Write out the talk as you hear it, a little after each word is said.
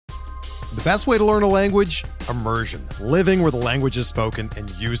The best way to learn a language? Immersion. Living where the language is spoken and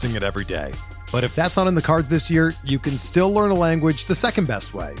using it every day. But if that's not in the cards this year, you can still learn a language the second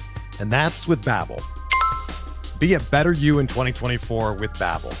best way, and that's with Babbel. Be a better you in 2024 with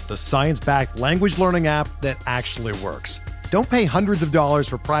Babbel, the science-backed language learning app that actually works. Don't pay hundreds of dollars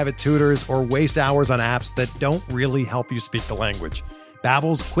for private tutors or waste hours on apps that don't really help you speak the language.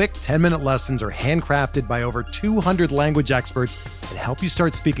 Babbel's quick 10-minute lessons are handcrafted by over 200 language experts and help you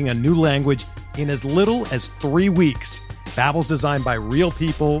start speaking a new language in as little as 3 weeks. Babbel's designed by real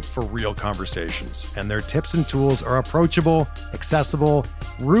people for real conversations, and their tips and tools are approachable, accessible,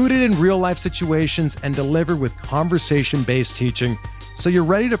 rooted in real-life situations, and delivered with conversation-based teaching, so you're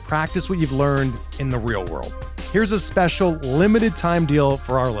ready to practice what you've learned in the real world. Here's a special limited-time deal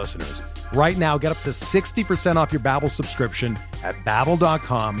for our listeners. Right now, get up to 60% off your Babbel subscription at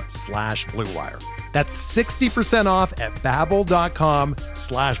babbel.com/Blue Wire. That's 60% off at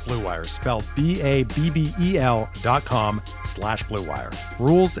babbel.com/Blue Wire, spelled BABBEL.com/Blue Wire.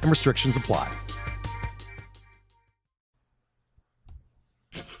 Rules and restrictions apply.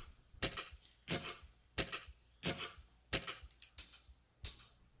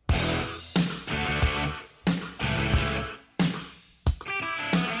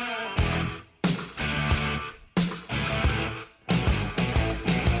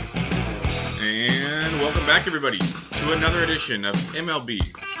 Back, everybody, to another edition of MLB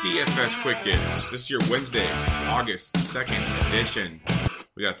DFS Quick Hits. This is your Wednesday, August 2nd edition.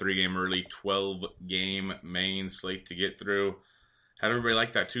 We got a 3-game early, 12-game main slate to get through. How did everybody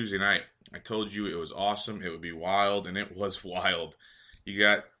like that Tuesday night? I told you it was awesome, it would be wild, and it was wild. You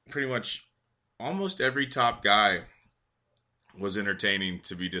got pretty much almost every top guy was entertaining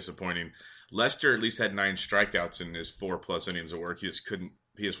to be disappointing. Lester at least had 9 strikeouts in his 4+ innings of work. He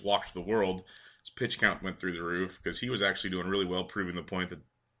just walked the world. His pitch count went through the roof because he was actually doing really well, proving the point that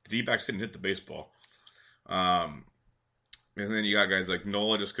the D-backs didn't hit the baseball. And then you got guys like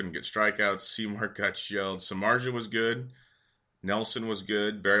Nola just couldn't get strikeouts. Seamark got shelled. Samardzija was good. Nelson was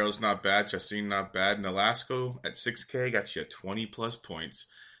good. Barrios not bad. Chacin not bad. Nolasco at 6K got you 20-plus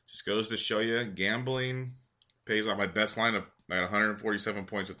points. Just goes to show you, gambling pays off. My best lineup, I got 147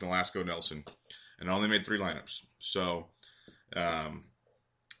 points with Nolasco Nelson. And I only made 3 lineups. So,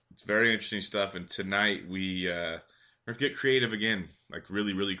 it's very interesting stuff, and tonight we're going to get creative again, like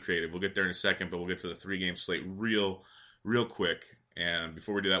really, really creative. We'll get there in a second, but we'll get to the 3-game slate real quick. And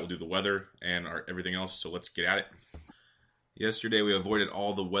before we do that, we'll do the weather and everything else, so let's get at it. Yesterday, we avoided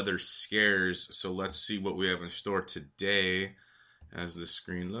all the weather scares, so let's see what we have in store today as the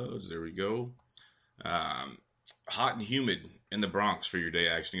screen loads. There we go. Hot and humid in the Bronx for your day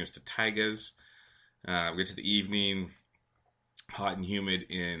action against the Tigers. We get to the evening. Hot and humid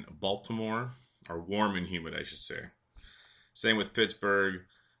in Baltimore, or warm and humid, I should say. Same with Pittsburgh.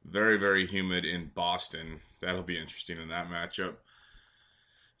 Very, very humid in Boston. That'll be interesting in that matchup.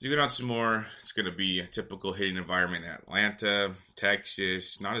 As you go down some more, it's going to be a typical hitting environment in Atlanta,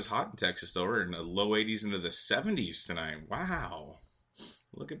 Texas. Not as hot in Texas, though. We're in the low 80s into the 70s tonight. Wow.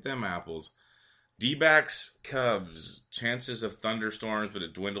 Look at them apples. D-backs, Cubs. Chances of thunderstorms, but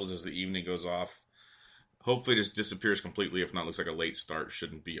it dwindles as the evening goes off. Hopefully this disappears completely. If not, looks like a late start.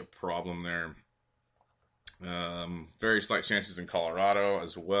 Shouldn't be a problem there. Very slight chances in Colorado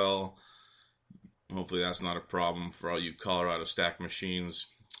as well. Hopefully that's not a problem for all you Colorado stack machines.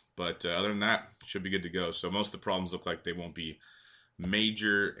 But other than that, should be good to go. So most of the problems look like they won't be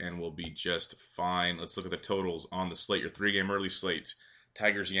major and will be just fine. Let's look at the totals on the slate. Your 3-game early slate.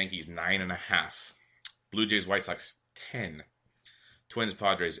 Tigers, Yankees, 9.5. Blue Jays, White Sox, 10. Twins,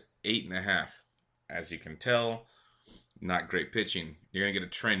 Padres, 8.5. As you can tell, not great pitching. You're going to get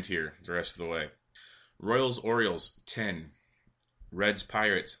a trend here the rest of the way. Royals, Orioles, 10. Reds,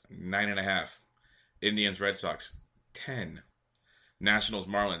 Pirates, 9.5. Indians, Red Sox, 10. Nationals,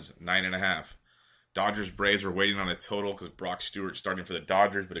 Marlins, 9.5. Dodgers, Braves, we're waiting on a total because Brock Stewart's starting for the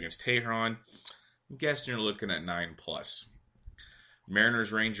Dodgers, but against Teheran, I'm guessing you're looking at 9+.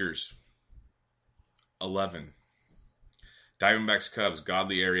 Mariners, Rangers, 11. Diamondbacks, Cubs,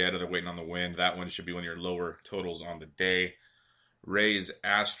 Godley, Arrieta, they're waiting on the wind. That one should be one of your lower totals on the day. Rays,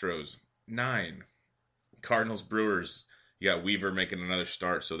 Astros, 9. Cardinals, Brewers, you got Weaver making another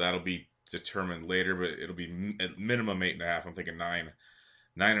start, so that'll be determined later, but it'll be at minimum 8.5. I'm thinking 9.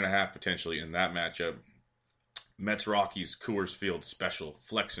 9.5 potentially in that matchup. Mets, Rockies, Coors Field, special.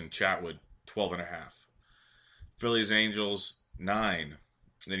 Flexen, Chatwood, 12.5. Phillies, Angels, 9. And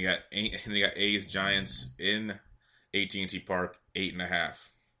then you got A's, Giants in AT&T Park, 8.5.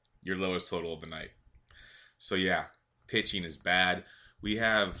 Your lowest total of the night. So yeah, pitching is bad. We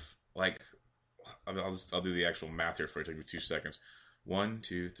have I'll do the actual math here for you. Take me 2 seconds. 1,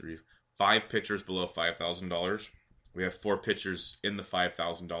 2, 3, 5 pitchers below $5,000. We have 4 pitchers in the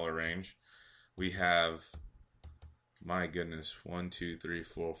 $5,000 range. We have, my goodness, 1, 2, 3,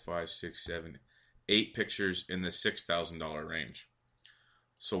 4, 5, 6, 7, 8 pitchers in the $6,000 range.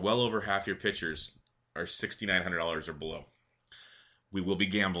 So well over half your pitchers are $6,900 or below. We will be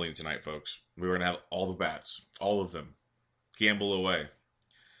gambling tonight, folks. We're going to have all the bats, all of them. Gamble away.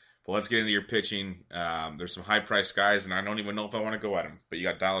 But let's get into your pitching. There's some high-priced guys, and I don't even know if I want to go at them. But you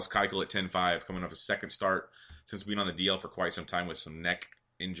got Dallas Keuchel at 10-5, coming off a second start since being on the DL for quite some time with some neck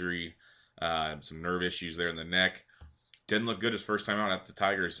injury, some nerve issues there in the neck. Didn't look good his first time out at the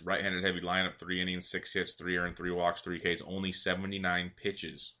Tigers. Right-handed heavy lineup, 3 innings, 6 hits, 3 earned, 3 walks, 3 Ks, only 79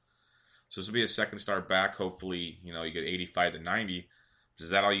 pitches. So this will be a second start back. Hopefully, you get 85 to 90. Is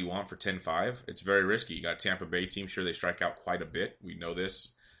that all you want for 10-5? It's very risky. You got a Tampa Bay team. Sure, they strike out quite a bit. We know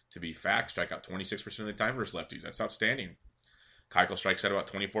this to be fact. Strike out 26% of the time versus lefties. That's outstanding. Keuchel strikes out about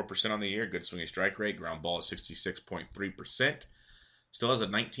 24% on the year. Good swinging strike rate. Ground ball is 66.3%. Still has a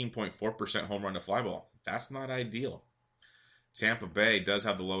 19.4% home run to fly ball. That's not ideal. Tampa Bay does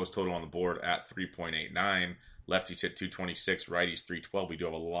have the lowest total on the board at 3.89. Lefties hit 226, righties 312. We do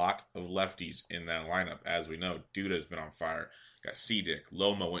have a lot of lefties in that lineup, as we know. Duda's been on fire. Got Cedic.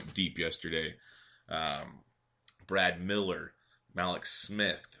 Loma went deep yesterday. Brad Miller. Malik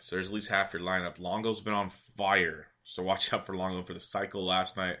Smith. So there's at least half your lineup. Longo's been on fire. So watch out for Longo for the cycle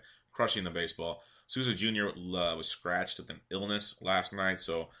last night. Crushing the baseball. Souza Jr. Was scratched with an illness last night.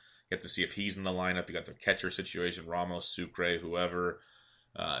 So you have to see if he's in the lineup. You got the catcher situation. Ramos, Sucre, whoever.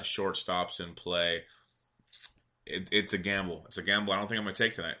 Shortstops in play. It's a gamble. It's a gamble I don't think I'm going to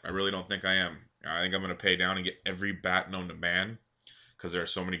take tonight. I really don't think I am. I think I'm going to pay down and get every bat known to man because there are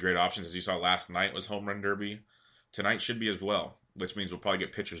so many great options. As you saw last night was Home Run Derby. Tonight should be as well, which means we'll probably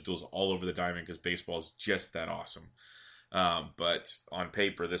get pitchers duels all over the diamond because baseball is just that awesome. But on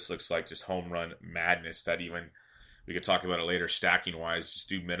paper, this looks like just home run madness that even we could talk about it later stacking-wise. Just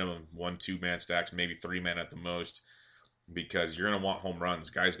do minimum 1-2-man stacks, maybe 3-man at the most. Because you're going to want home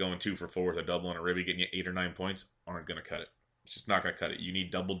runs. Guys going 2 for 4 with a double and a ribby, getting you 8 or 9 points, aren't going to cut it. It's just not going to cut it. You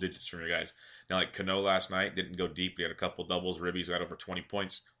need double digits from your guys. Now, like Cano last night, didn't go deep. He had a couple doubles, ribbies, got over 20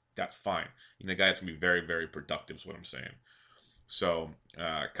 points. That's fine. You need a guy that's going to be very, very productive is what I'm saying. So,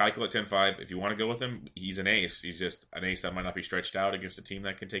 Keuchel at 10-5. If you want to go with him, he's an ace. He's just an ace that might not be stretched out against a team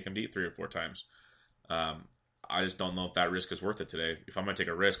that can take him deep 3 or 4 times. I just don't know if that risk is worth it today. If I'm going to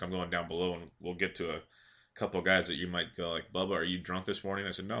take a risk, I'm going down below, and we'll get to a couple of guys that you might go like, Bubba, are you drunk this morning?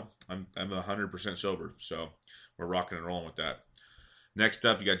 I said, no, I'm 100% sober. So we're rocking and rolling with that. Next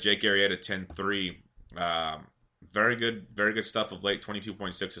up, you got Jake Arrieta, 10-3. Very good stuff of late.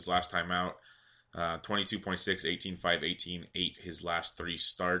 22.6 his last time out. 22.6, 18-5, 18-8 his last 3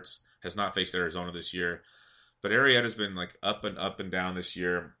 starts. Has not faced Arizona this year. But Arrieta's been like up and down this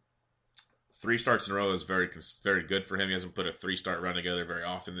year. 3 starts in a row is very good for him. He hasn't put a 3-start run together very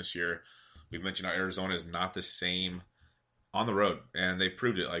often this year. We mentioned how Arizona is not the same on the road, and they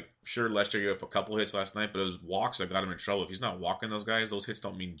proved it. Like, sure, Lester gave up a couple hits last night, but it was walks that got him in trouble. If he's not walking those guys, those hits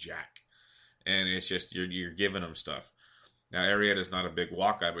don't mean jack. And it's just you're giving them stuff. Now, Arrieta's not a big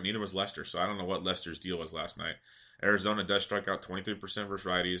walk guy, but neither was Lester, so I don't know what Lester's deal was last night. Arizona does strike out 23% versus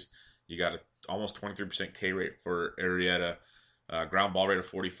righties. You got almost 23% K rate for Arrieta. Ground ball rate of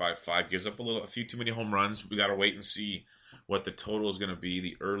 45.5. Gives up a few too many home runs. We got to wait and see what the total is going to be.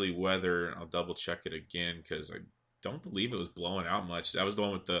 The early weather, I'll double check it again because I don't believe it was blowing out much. That was the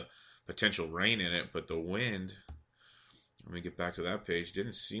one with the potential rain in it, but the wind, let me get back to that page,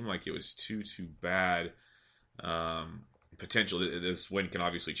 didn't seem like it was too bad. Potential, this wind can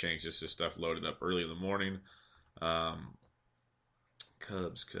obviously change. This is stuff loaded up early in the morning. Cubs,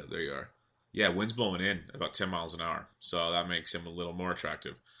 there you are. Yeah, wind's blowing in at about 10 miles an hour, so that makes him a little more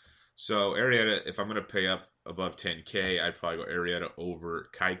attractive. So Arrieta, if I'm going to pay up above 10K, I'd probably go Arrieta over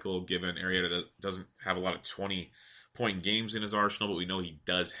Keuchel, given Arrieta doesn't have a lot of 20-point games in his arsenal, but we know he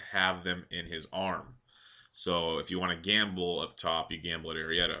does have them in his arm. So if you want to gamble up top, you gamble at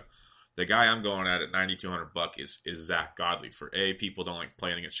Arrieta. The guy I'm going at $9,200 is Zach Godley. For people don't like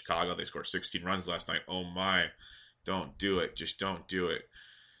playing against Chicago. They scored 16 runs last night. Oh my, don't do it. Just don't do it.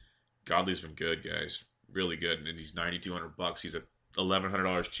 Godley's been good, guys. Really good. And he's $9,200. He's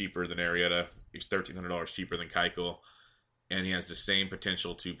 $1,100 cheaper than Arrieta. He's $1,300 cheaper than Keuchel. And he has the same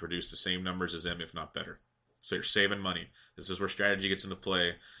potential to produce the same numbers as them, if not better. So you're saving money. This is where strategy gets into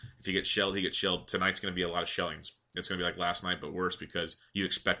play. If he gets shelled, he gets shelled. Tonight's going to be a lot of shellings. It's going to be like last night, but worse because you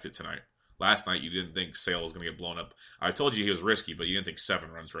expect it tonight. Last night, you didn't think Sale was going to get blown up. I told you he was risky, but you didn't think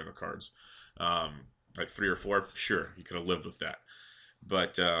 7 runs were in the cards. Like 3 or 4, sure, you could have lived with that.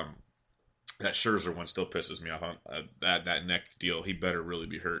 But That Scherzer one still pisses me off. That neck deal, he better really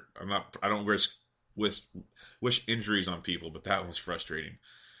be hurt. I don't wish injuries on people, but that was frustrating.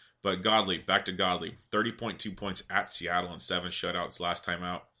 But Godley, back to Godley, 30.2 points at Seattle and 7 shutouts last time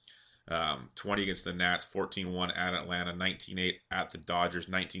out. 20 against the Nats, 14-1 at Atlanta, 19-8 at the Dodgers,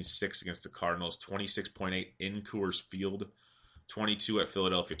 19-6 against the Cardinals, 26.8 in Coors Field, 22 at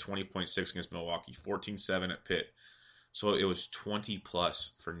Philadelphia, 20.6 against Milwaukee, 14-7 at Pitt. So it was 20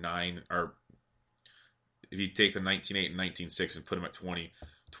 plus for 9, or if you take the 19-8 and 19-6 and put them at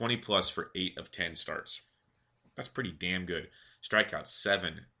 20 plus for 8 of 10 starts. That's pretty damn good. Strikeouts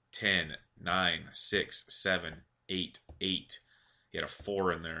 7, 10, 9, 6, 7, 8, 8. He had a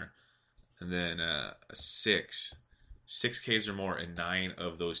 4 in there. And then a 6 Ks or more in 9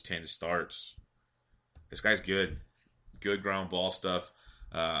 of those 10 starts. This guy's good. Good ground ball stuff.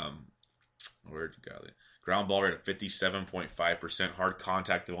 Where'd you go? Ground ball rate of 57.5%. Hard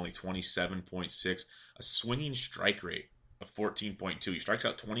contact of only 27.6%. A swinging strike rate of 14.2%. He strikes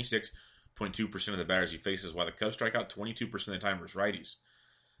out 26.2% of the batters he faces, while the Cubs strike out 22% of the time versus righties.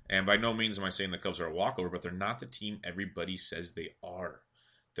 And by no means am I saying the Cubs are a walkover, but they're not the team everybody says they are.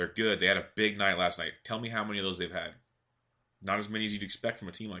 They're good. They had a big night last night. Tell me how many of those they've had. Not as many as you'd expect from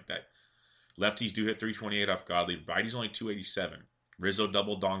a team like that. Lefties do hit 328 off Godley. Righties only 287. Rizzo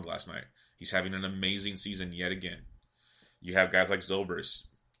double donged last night. He's having an amazing season yet again. You have guys like Zobrist.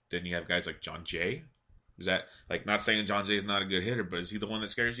 Then you have guys like John Jay. Is that, like, not saying John Jay is not a good hitter, but is he the one that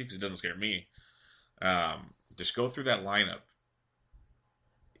scares you? Because it doesn't scare me. Just go through that lineup.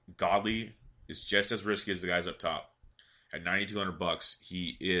 Godley is just as risky as the guys up top. At $9,200,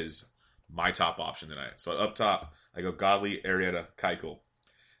 he is my top option tonight. So up top, I go Godley, Arrieta, Keuchel.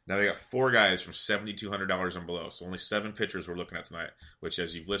 Now we got 4 guys from $7,200 and below. So only 7 pitchers we're looking at tonight, which,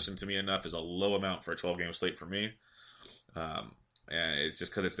 as you've listened to me enough, is a low amount for a 12-game slate for me. And it's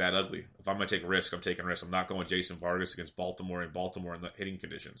just because it's that ugly. If I'm going to take a risk, I'm taking a risk. I'm not going with Jason Vargas against Baltimore in the hitting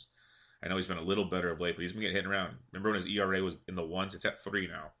conditions. I know he's been a little better of late, but he's been getting hit around. Remember when his ERA was in the 1s? It's at 3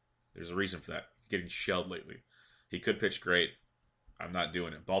 now. There's a reason for that. Getting shelled lately. He could pitch great. I'm not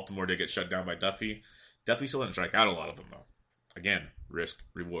doing it. Baltimore did get shut down by Duffy. Duffy still didn't strike out a lot of them, though. Again, risk,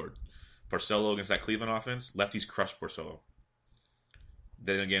 reward. Porcello against that Cleveland offense, lefties crushed Porcello.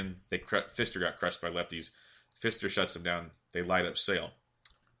 Then again, Fister got crushed by lefties. Fister shuts them down. They light up Sale.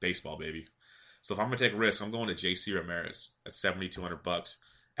 Baseball, baby. So if I'm going to take a risk, I'm going to J.C. Ramirez at $7,200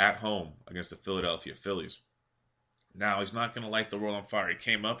 at home against the Philadelphia Phillies. Now, he's not going to light the world on fire. He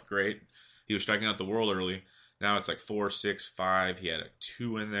came up great. He was striking out the world early. Now it's like 4, 6, 5. He had a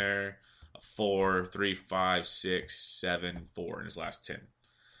 2 in there, a 4, 3, 5, 6, 7, 4 in his last 10.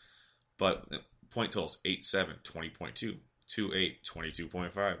 But point totals 8, 7, 20.2, 2, 8,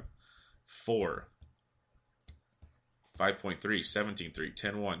 22.5, 4, 5.3, 17, 3,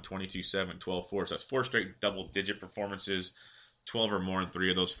 10, 1, 22, 7, 12, 4. So that's 4 straight double-digit performances, 12 or more in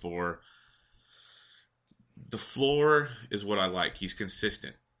 3 of those 4. The floor is what I like. He's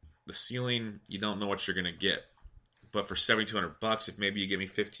consistent. The ceiling, you don't know what you're going to get. But for $7,200, if maybe you give me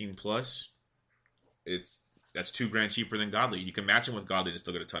 15 plus, that's $2,000 cheaper than Godley. You can match him with Godley and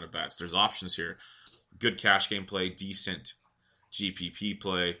still get a ton of bats. There's options here. Good cash game play, decent GPP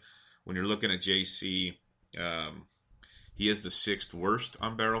play. When you're looking at JC, he is the 6th worst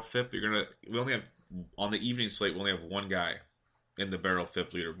on Barrel FIP. We only have on the evening slate. We only have 1 guy in the Barrel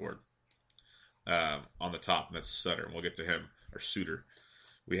FIP leaderboard on the top, and that's Sutter. We'll get to him, or Suter.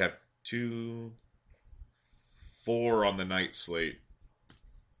 We have 4 on the night slate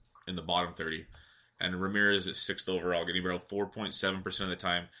in the bottom 30. And Ramirez is 6th overall, getting barreled 4.7% of the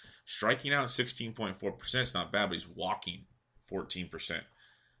time. Striking out 16.4% is not bad, but he's walking 14%.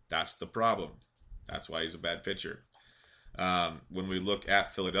 That's the problem. That's why he's a bad pitcher. When we look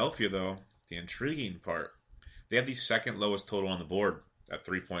at Philadelphia, though, the intriguing part, they have the 2nd lowest total on the board at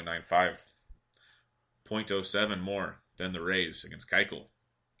 3.95. 0.07 more than the Rays against Keuchel.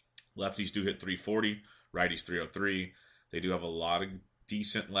 Lefties do hit 340, righties 303. They do have a lot of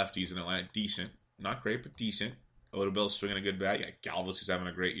decent lefties in Atlanta. Decent. Not great, but decent. Odubel's swinging a good bat. You got Galvis, who's having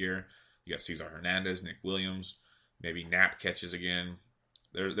a great year. You got Cesar Hernandez, Nick Williams. Maybe Knapp catches again.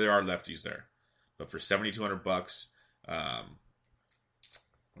 There are lefties there. But for $7,200,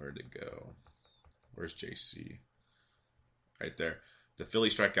 where'd it go? Where's JC? Right there. The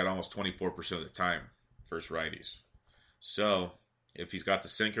Phillies strike out almost 24% of the time versus righties. So, if he's got the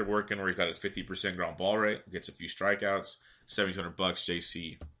sinker working where he's got his 50% ground ball rate, gets a few strikeouts, $7,200,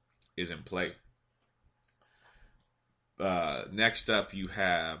 JC is in play. Next up, you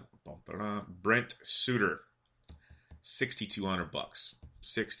have Brent Suter, $6,200.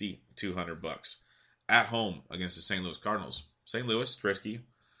 $6,200 at home against the St. Louis Cardinals. St. Louis, risky.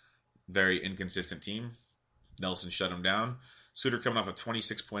 very inconsistent team. Nelson shut him down. Suter coming off a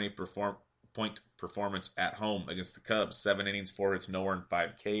 26.8 point performance at home against the Cubs. 7 innings, 4 hits, nowhere, and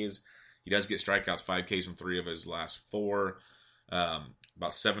 5 Ks. He does get strikeouts, 5 Ks in 3 of his last 4.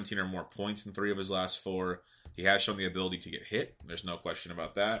 About 17 or more points in 3 of his last 4. He has shown the ability to get hit. There's no question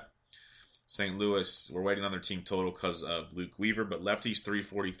about that. St. Louis, we're waiting on their team total because of Luke Weaver, but lefties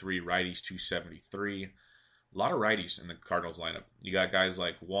 343, righties 273. A lot of righties in the Cardinals lineup. You got guys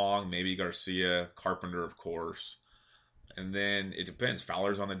like Wong, maybe Garcia, Carpenter, of course. And then it depends.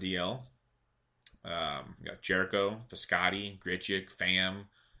 Fowler's on the DL. You got Jericho, Piscotty, Grichuk, Pham,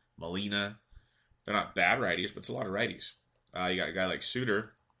 Molina. They're not bad righties, but it's a lot of righties. You got a guy like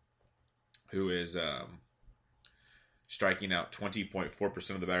Suter, who is striking out 20.4%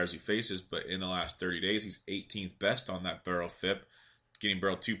 of the batters he faces, but in the last 30 days, he's 18th best on that barrel FIP, getting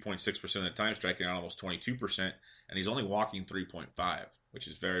barreled 2.6% of the time, striking out almost 22%, and he's only walking 3.5, which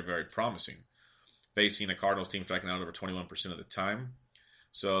is very, very promising. Facing a Cardinals team striking out over 21% of the time.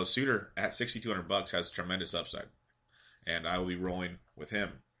 So Suter at $6,200 has tremendous upside, and I will be rolling with him.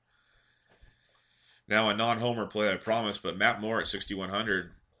 Now a non-homer play, I promise, but Matt Moore at $6,100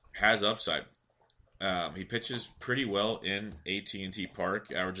 has upside. He pitches pretty well in AT&T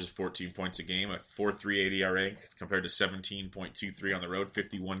Park, averages 14 points a game, a 4.38 ERA compared to 17.23 on the road,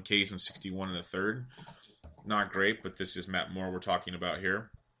 51 Ks and 61 in the third. Not great, but this is Matt Moore we're talking about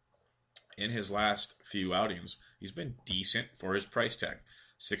here. In his last few outings, he's been decent for his price tag.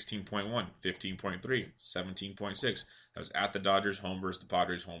 16.1, 15.3, 17.6. That was at the Dodgers, home versus the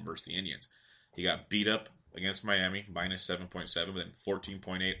Padres, home versus the Indians. He got beat up against Miami, minus 7.7, but then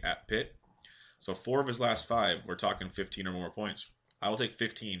 14.8 at Pitt. So 4 of his last 5, we're talking 15 or more points. I will take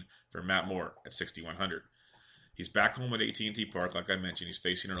 15 for Matt Moore at $6,100. He's back home at AT&T Park, like I mentioned. He's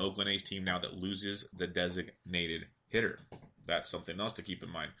facing an Oakland A's team now that loses the designated hitter. That's something else to keep in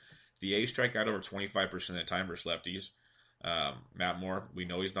mind. The A's strike out over 25% of the time versus lefties. Matt Moore, we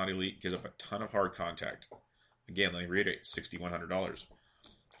know he's not elite, gives up a ton of hard contact. Again, let me reiterate, $6,100.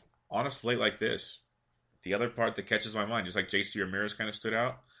 On a slate like this, the other part that catches my mind, just like J.C. Ramirez kind of stood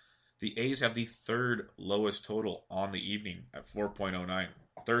out, the A's have the 3rd lowest total on the evening at 4.09.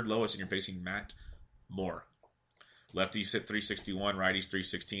 3rd lowest, and you're facing Matt Moore. Lefties hit 361, righties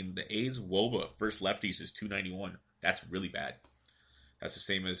 316. The A's WOBA versus lefties is 291. That's really bad. That's the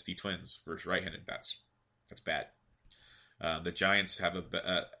same as the Twins versus right-handed bats. That's bad. The Giants have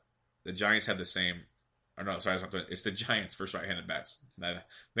the same. Or no, sorry, it's the Giants versus right-handed bats. That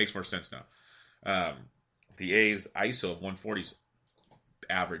makes more sense now. The A's ISO of 140s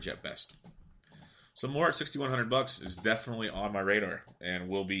average at best. So Moore at $6,100 is definitely on my radar and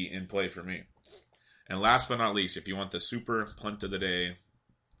will be in play for me. And last but not least, if you want the super punt of the day,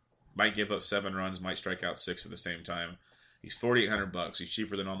 might give up 7 runs, might strike out 6 at the same time. He's $4,800. He's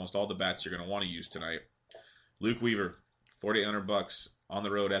cheaper than almost all the bats you're going to want to use tonight. Luke Weaver, $4,800 on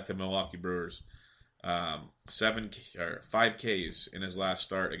the road at the Milwaukee Brewers. 5 Ks in his last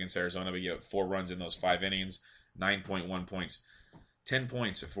start against Arizona, but he got 4 runs in those 5 innings, 9.1 points. 10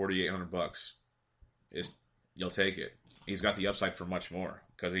 points at $4,800 you'll take it. He's got the upside for much more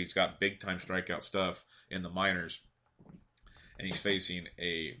because he's got big time strikeout stuff in the minors, and he's facing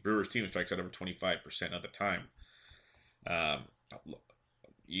a Brewers team that strikes out over 25% of the time.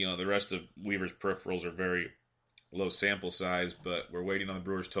 The rest of Weaver's peripherals are very low sample size, but we're waiting on the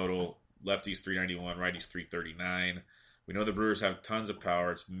Brewers total. Lefties 391, righties 339. We know the Brewers have tons of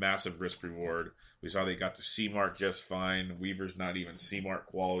power. It's massive risk reward. We saw they got the C-Mark just fine. Weaver's not even C-Mark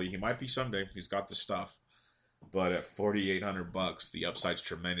quality. He might be someday. He's got the stuff. But at $4,800, the upside's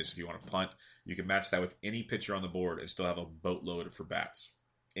tremendous if you want to punt. You can match that with any pitcher on the board and still have a boatload for bats.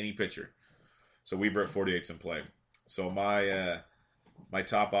 Any pitcher. So Weaver at 48's in play. So my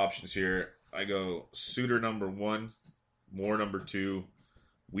top options here, I go Suter number 1, Moore number 2,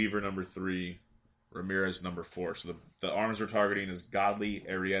 Weaver number 3, Ramirez number 4. So the arms we're targeting is Godley,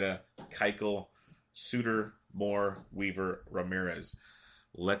 Arrieta, Keuchel, Suter, Moore, Weaver, Ramirez.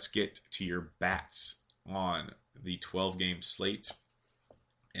 Let's get to your bats on the 12-game slate.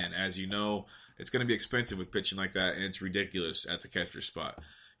 And as you know, it's going to be expensive with pitching like that, and it's ridiculous at the catcher spot.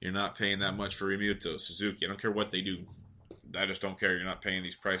 You're not paying that much for Realmuto, Suzuki. I don't care what they do. I just don't care. You're not paying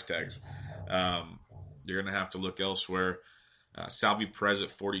these price tags. You're going to have to look elsewhere. Salvi Perez at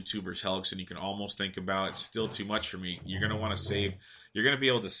 42 versus Hellickson, you can almost think about it's still too much for me. You're going to want to save. You're going to be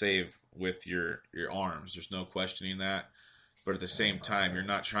able to save with your arms. There's no questioning that. But at the same time, you're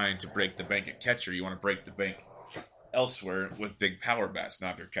not trying to break the bank at catcher. You want to break the bank elsewhere with big power bats.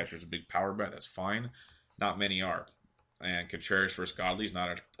 Now, if your catcher's a big power bat, that's fine. Not many are. And Contreras versus Godley is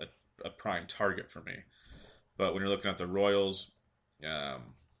not a prime target for me. But when you're looking at the Royals,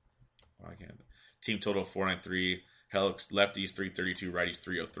 I can't. Team total 493. Helix lefties 332, righties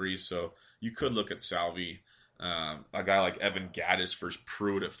 303. So you could look at Salvi. A guy like Evan Gaddis versus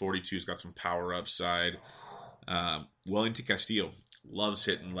Pruitt at 42 has got some power upside. Wellington Castillo loves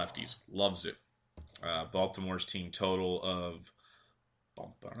hitting lefties. Loves it. Baltimore's team total of...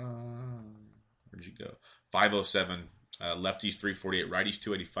 Where'd you go? 507. Lefties 348, righties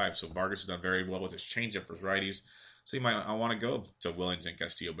 285. So Vargas has done very well with his changeup for righties. So I want to go to Wellington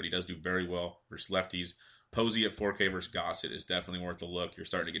Castillo, but he does do very well versus lefties. Posey at 4K versus Gossett is definitely worth a look. You're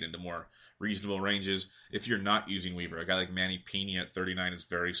starting to get into more reasonable ranges. If you're not using Weaver, a guy like Manny Pena at 39 is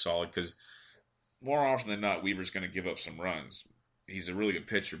very solid because more often than not, Weaver's going to give up some runs. He's a really good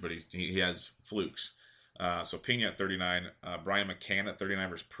pitcher, but he has flukes. So Pena at 39. Brian McCann at 39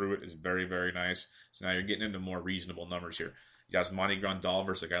 versus Pruitt is very, very nice. So now you're getting into more reasonable numbers here. You got Monty Grandal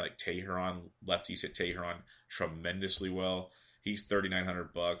versus a guy like Teheran. Lefties hit Teheran tremendously well. He's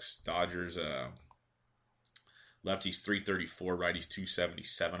 $3,900. Dodgers lefties 334, righties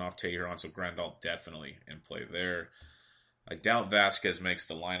 277 off Teheran. So Grandal definitely in play there. I doubt Vasquez makes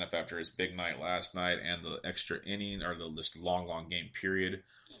the lineup after his big night last night and the extra inning or this long game period.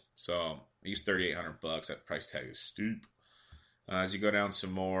 So he's $3,800. That price tag is steep. As you go down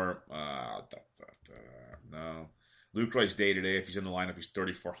some more, no. Lucroy's day-to-day, if he's in the lineup, he's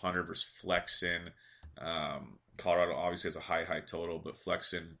 $3,400 versus Flexen. Colorado obviously has a high total, but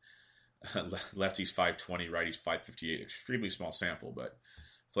Flexen, lefties 520, righties 558. Extremely small sample, but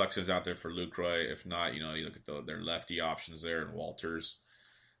Flexen's out there for Lucroy. If not, you look at their lefty options there in Walters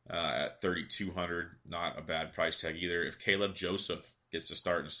at $3,200. Not a bad price tag either. If Caleb Joseph gets to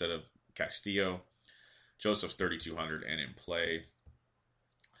start instead of Castillo, Joseph's $3,200 and in play.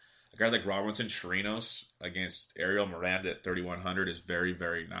 A guy like Robinson Chirinos against Ariel Miranda at $3,100 is very,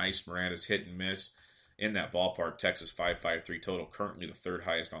 very nice. Miranda's hit and miss in that ballpark. Texas 553 total, currently the third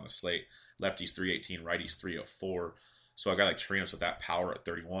highest on the slate. Lefties 318, righties 304. So a guy like Chirinos with that power at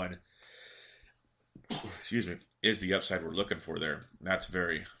 31, excuse me, is the upside we're looking for there. That's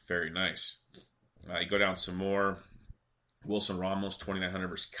very, very nice. You go down some more. Wilson Ramos, $2,900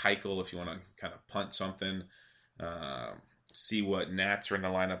 versus Keuchel if you want to kind of punt something. See what Nats are in the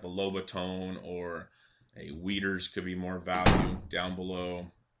lineup. A Lobatone or a Weeders could be more value down below.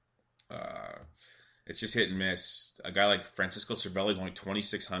 It's just hit and miss. A guy like Francisco Cervelli is only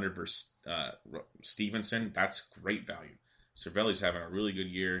 $2,600 versus Stevenson. That's great value. Cervelli's having a really good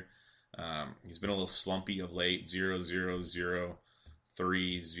year. He's been a little slumpy of late. 0-0-0,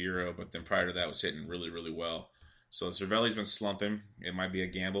 3-0, but then prior to that was hitting really, really well. So Cervelli's been slumping. It might be a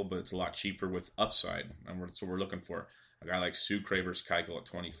gamble, but it's a lot cheaper with upside. And that's what we're looking for. A guy like Sucre versus Keuchel at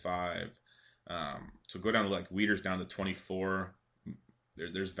 25. So go down to like Weeders down to 24.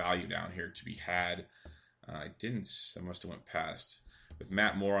 There's value down here to be had. I must have went past. With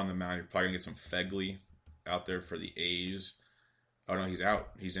Matt Moore on the mound, you're probably going to get some Fegley out there for the A's. Oh, no, he's out.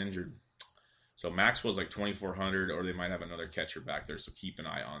 He's injured. So Maxwell's like 2,400, or they might have another catcher back there, so keep an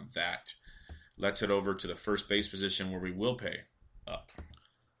eye on that. Let's head over to the first base position where we will pay up.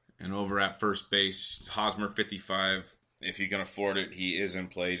 And over at first base, Hosmer 55. If you can afford it, he is in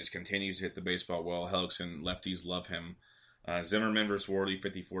play. He just continues to hit the baseball well. Helix and lefties love him. Zimmerman versus Worley,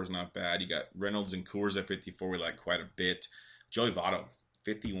 54 is not bad. You got Reynolds and Coors at 54, we like quite a bit. Joey Votto,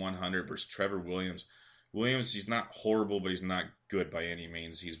 5,100 versus Trevor Williams. Williams, he's not horrible, but he's not good by any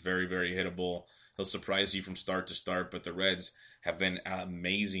means. He's very, very hittable. He'll surprise you from start to start, but the Reds have been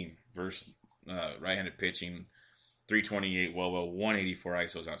amazing versus right-handed pitching. 328, well, 184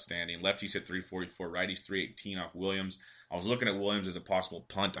 ISO is outstanding. Lefties hit 344, righties 318 off Williams. I was looking at Williams as a possible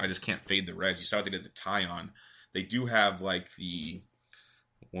punt. I just can't fade the Reds. You saw what they did the tie on. They do have like the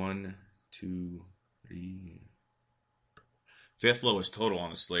 1, 2, 3, fifth lowest total on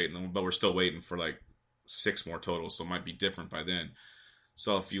the slate, but we're still waiting for like 6 more totals, so it might be different by then.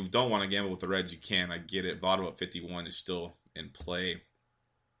 So if you don't want to gamble with the Reds, you can. I get it. Votto at 51 is still in play.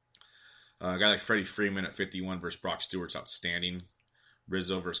 A guy like Freddie Freeman at 51 versus Brock Stewart's outstanding.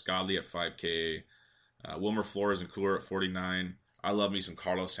 Rizzo versus Godley at 5K. Wilmer Flores and Cooler at 49. I love me some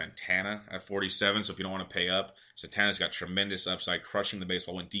Carlos Santana at 47, so if you don't want to pay up, Santana's got tremendous upside, crushing the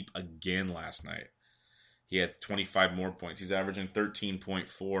baseball, went deep again last night. He had 25 more points. He's averaging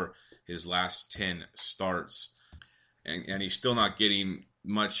 13.4 his last 10 starts. And he's still not getting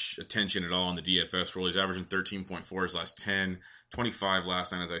much attention at all in the DFS role. He's averaging 13.4 his last 10, 25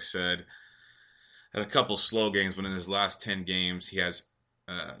 last night, as I said. Had a couple slow games, but in his last 10 games, he has,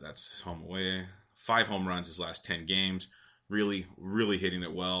 that's home away, 5 home runs his last 10 games. Really, really hitting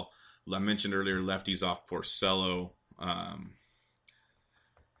it well. I mentioned earlier, lefties off Porcello.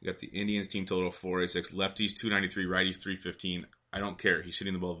 You got the Indians team total of 486. Lefties 293, righties 315. I don't care. He's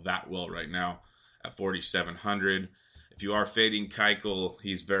hitting the ball that well right now at 4,700. If you are fading Keuchel,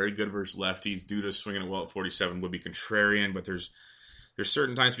 he's very good versus lefties. Duda swinging it well at 47 would be contrarian, but there's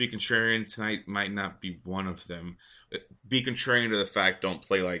certain times to be contrarian. Tonight might not be one of them. Be contrarian to the fact don't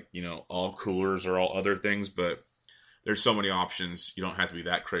play like, all coolers or all other things, but there's so many options. You don't have to be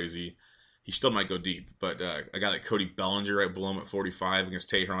that crazy. He still might go deep, but a guy like Cody Bellinger right below him at 45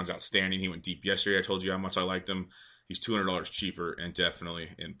 against Teheran's outstanding. He went deep yesterday. I told you how much I liked him. He's $200 cheaper and definitely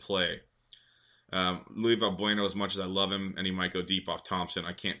in play. Luis Valbuena, as much as I love him, and he might go deep off Thompson,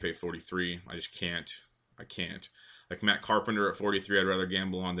 I can't pay 43. I just can't. I can't. Like Matt Carpenter at 43, I'd rather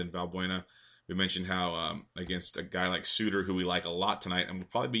gamble on than Valbuena. We mentioned how against a guy like Suter, who we like a lot tonight, and we'll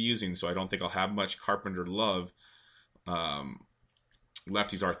probably be using, so I don't think I'll have much Carpenter love.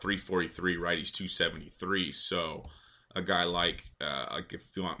 Lefties are 343, righties 273. So a guy like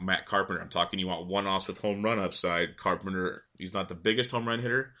if you want Matt Carpenter, I'm talking you want one-offs with home run upside. Carpenter, he's not the biggest home run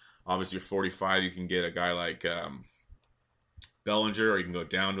hitter. Obviously, you're 45, you can get a guy like Bellinger, or you can go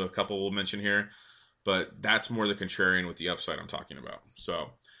down to a couple we'll mention here. But that's more the contrarian with the upside I'm talking about.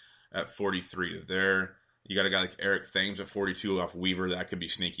 So at 43 there, you got a guy like Eric Thames at 42 off Weaver. That could be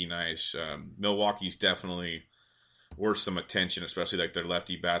sneaky nice. Milwaukee's definitely worth some attention, especially like their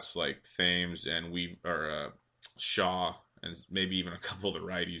lefty bats like Thames and Shaw, and maybe even a couple of the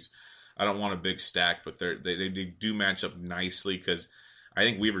righties. I don't want a big stack, but they do match up nicely because I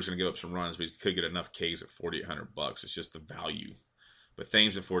think Weaver's going to give up some runs, but he could get enough Ks at $4,800. It's just the value. But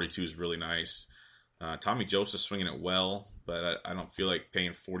Thames at 42 is really nice. Tommy Joseph swinging it well, but I don't feel like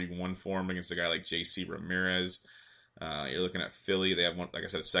paying 41 for him against a guy like J.C. Ramirez. You're looking at Philly. They have one, like I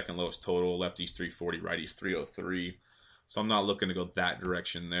said, second lowest total. Lefties 340, righties 303. So I'm not looking to go that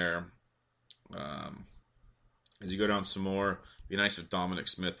direction there. As you go down some more, it'd be nice if Dominic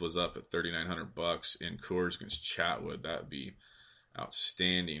Smith was up at $3,900 in Coors against Chatwood. That would be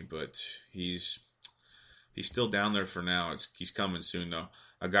outstanding, but he's still down there for now. He's coming soon though.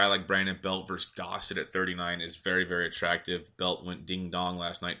 A guy like Brandon Belt versus Gossett at 39 is very, very attractive. Belt went ding-dong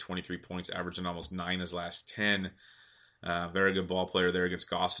last night, 23 points, averaging almost 9 his last 10. Very good ball player there against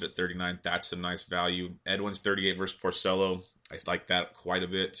Gossett at 39. That's some nice value. Edwin's 38 versus Porcello. I like that quite a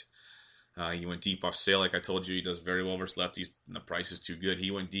bit. He went deep off Sale, like I told you. He does very well versus lefties, and the price is too good.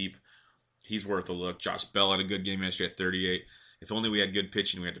 He went deep. He's worth a look. Josh Bell had a good game yesterday at 38. If only we had good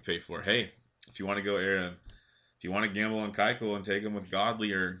pitching we had to pay for it. Hey, if you want to go Aaron, if you want to gamble on Keuchel and take him with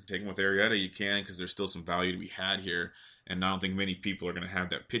Godley or take him with Arrieta, you can, because there's still some value to be had here. And I don't think many people are going to have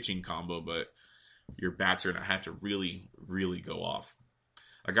that pitching combo, but your bats are going to have to really, really go off.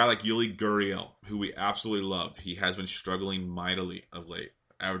 A guy like Yuli Gurriel, who we absolutely love, he has been struggling mightily of late,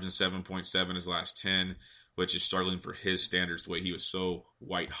 averaging 7.7 his last 10, which is struggling for his standards the way he was so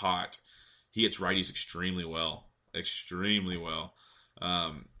white hot. He hits righties extremely well. Extremely well.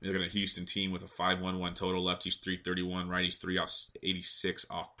 You're going to Houston team with a 5.11 total. Lefties 331, righties 386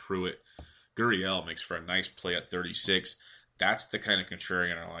 off Pruitt. Gurriel makes for a nice play at 36. That's the kind of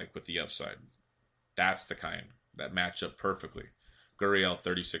contrarian I like with the upside. That's the kind that match up perfectly. Gurriel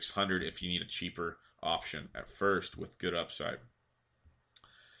 3,600 if you need a cheaper option at first with good upside.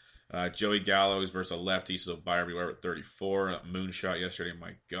 Joey Gallo is versus a lefty, so buyer beware at 34. Moonshot yesterday,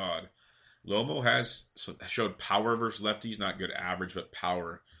 my God. Lomo showed power versus lefties, not good average, but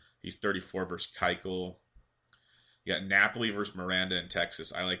power. He's 34 versus Keuchel. You got Napoli versus Miranda in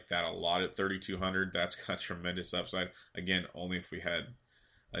Texas. I like that a lot at 3,200. That's got tremendous upside. Again, only if we had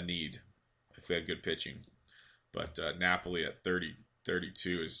a need, if we had good pitching. But Napoli at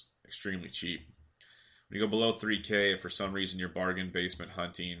 32 is extremely cheap. When you go below 3K, if for some reason you're bargain basement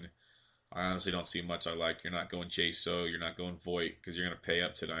hunting, I honestly don't see much I like. You're not going J-So, you're not going Voit, because you're going to pay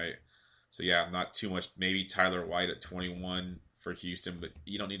up tonight. So yeah, not too much. Maybe Tyler White at 21 for Houston, but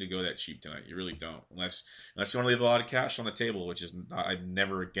you don't need to go that cheap tonight. You really don't, unless you want to leave a lot of cash on the table, which is I'm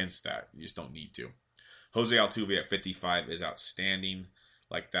never against that. You just don't need to. Jose Altuve at 55 is outstanding.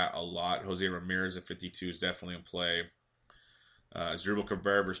 Like that a lot. Jose Ramirez at 52 is definitely in play. Asdrubal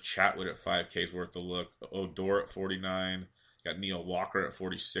Cabrera versus Chatwood at 5K is worth a look. Odor at 49. Got Neil Walker at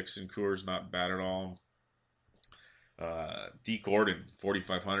 46 in Coors, not bad at all. D. Gordon,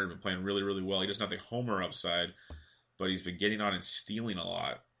 4,500, been playing really, really well. He doesn't have the homer upside, but he's been getting on and stealing a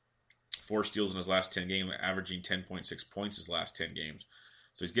lot. 4 steals in his last 10 games, averaging 10.6 points his last 10 games.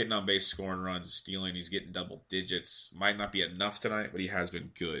 So he's getting on base, scoring runs, stealing. He's getting double digits. Might not be enough tonight, but he has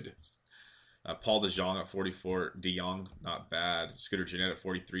been good. Paul DeJong at 44. DeJong, not bad. Scooter Gennett at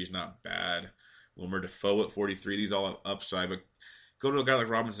 43 is not bad. Wilmer Defoe at 43. These all have upside, but go to a guy like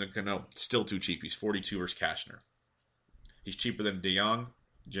Robinson Cano. Still too cheap. He's 42 versus Cashner. He's cheaper than DeJong.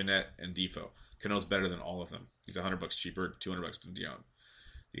 Jeanette, and Defoe. Cano's better than all of them. He's $100 cheaper, $200 than Dion.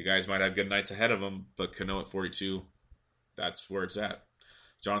 You guys might have good nights ahead of him, but Cano at 42, that's where it's at.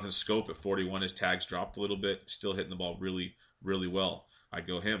 Jonathan Scope at 41, his tags dropped a little bit, still hitting the ball really, really well. I'd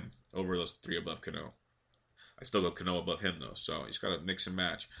go him over those three above Cano. I still go Cano above him, though, so he's got to mix and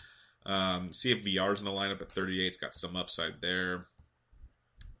match. See if VR's in the lineup at 38. It's got some upside there.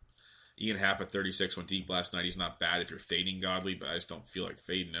 Ian Happ at 36 went deep last night. He's not bad if you're fading Godley, but I just don't feel like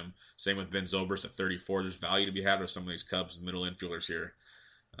fading him. Same with Ben Zobrist at 34. There's value to be had with some of these Cubs middle infielders here,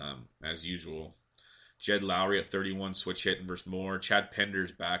 as usual. Jed Lowry at 31, switch hitting versus Moore. Chad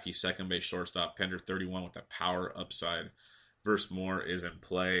Pender's back. He's second base shortstop. Pender 31 with that power upside versus Moore is in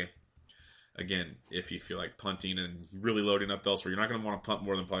play. Again, if you feel like punting and really loading up elsewhere, you're not going to want to punt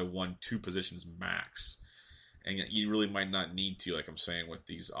more than probably 1-2 positions max. And you really might not need to, like I'm saying, with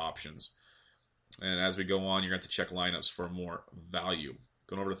these options. And as we go on, you're going to have to check lineups for more value.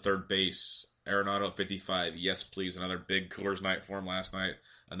 Going over to third base, Arenado at 55. Yes, please. Another big Coors night for him last night.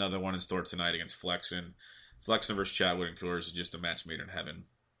 Another one in store tonight against Flexen. Flexen versus Chatwood and Coors is just a match made in heaven.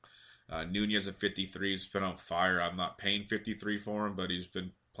 Nunez at 53 has been on fire. I'm not paying 53 for him, but he's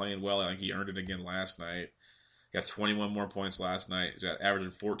been playing well. I think he earned it again last night. He got 21 more points last night. He's got averaging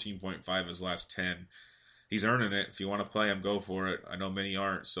 14.5 his last 10. He's earning it. If you want to play him, go for it. I know many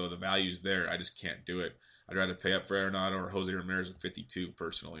aren't, so the value's there. I just can't do it. I'd rather pay up for Arenado or Jose Ramirez at 52,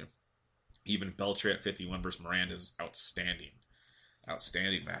 personally. Even Beltre at 51 versus Miranda is outstanding.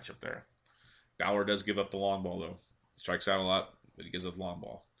 Outstanding matchup there. Bauer does give up the long ball, though. He strikes out a lot, but he gives up the long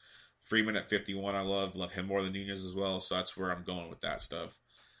ball. Freeman at 51, I love him more than Nunez as well, so that's where I'm going with that stuff.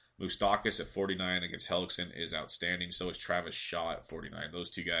 Moustakas at 49 against Hellickson is outstanding. So is Travis Shaw at 49. Those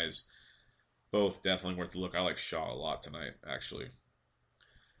two guys, both definitely worth the look. I like Shaw a lot tonight, actually.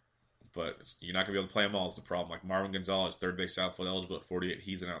 But you're not going to be able to play them all is the problem. Like Marvin Gonzalez, third base outfield eligible at 48.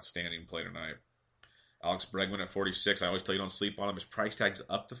 He's an outstanding play tonight. Alex Bregman at 46. I always tell you don't sleep on him. His price tag's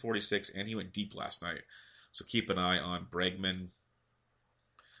up to 46, and he went deep last night. So keep an eye on Bregman.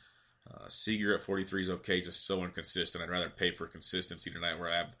 Seager at 43 is okay, just so inconsistent. I'd rather pay for consistency tonight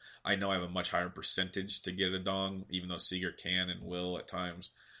where I know I have a much higher percentage to get a dong, even though Seager can and will at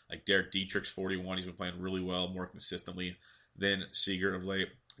times. Like Derek Dietrich's 41. He's been playing really well, more consistently than Seager of late.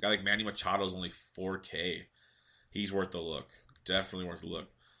 A guy like Manny Machado's only 4K. He's worth a look. Definitely worth a look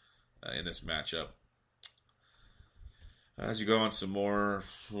in this matchup. As you go on some more,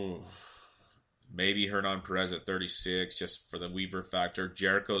 maybe Hernan Perez at 36, just for the Weaver factor.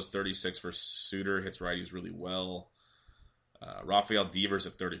 Jericho's 36 for Suter, hits righties really well. Rafael Devers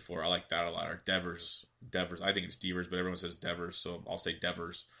at 34, I like that a lot. Or Devers, I think it's Devers, but everyone says Devers, so I'll say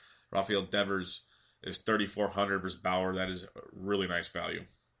Devers. Rafael Devers is 3,400 versus Bauer. That is a really nice value.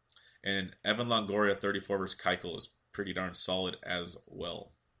 And Evan Longoria at 34 versus Keuchel is pretty darn solid as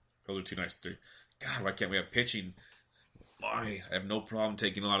well. Those are two nice three. God, why can't we have pitching? I have no problem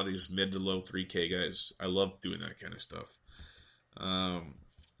taking a lot of these mid to low 3K guys. I love doing that kind of stuff. And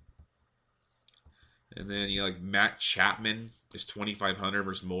then, like Matt Chapman is 2,500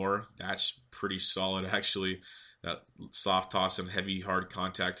 versus Moore. That's pretty solid, actually. That soft toss and heavy hard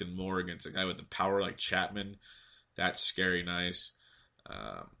contact and Moore against a guy with the power like Chapman. That's scary nice.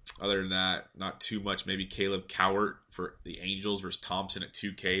 Other than that, not too much. Maybe Caleb Cowart for the Angels versus Thompson at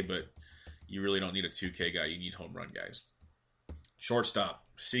 2K, but you really don't need a 2K guy. You need home run guys. Shortstop,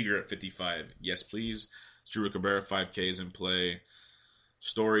 Seager at 55. Yes, please. Drew Cabrera, 5K is in play.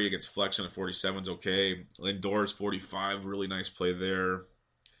 Story against Flexen at 47 is okay. Lindor's 45, really nice play there.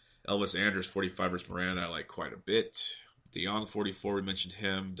 Elvis Andrus, 45 versus Miranda, I like quite a bit. DeYoung, 44, we mentioned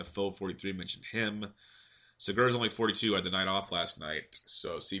him. Defoe, 43, mentioned him. Segura's only 42, had the night off last night,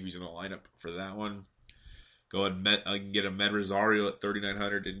 so see if he's in the lineup for that one. Go ahead and get a Med Rosario at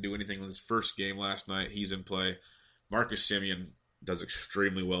 3,900. Didn't do anything in his first game last night. He's in play. Marcus Semien does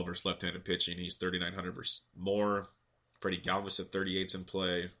extremely well versus left-handed pitching. He's 3,900 versus Moore. Freddie Galvis at 38 is in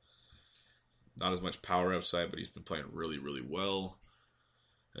play. Not as much power upside, but he's been playing really, really well.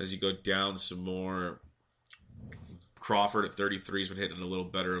 As you go down some more, Crawford at 33 has been hitting a little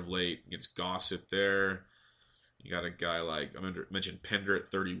better of late. Against Gossett there. You got a guy like, I mentioned Pender at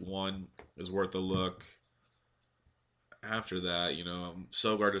 31 is worth a look. After that,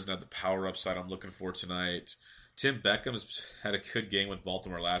 Sogard doesn't have the power upside I'm looking for tonight. Tim Beckham's had a good game with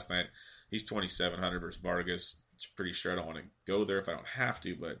Baltimore last night. He's 2,700 versus Vargas. It's pretty sure I don't want to go there if I don't have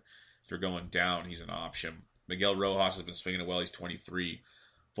to, but if you're going down, he's an option. Miguel Rojas has been swinging it well. He's 23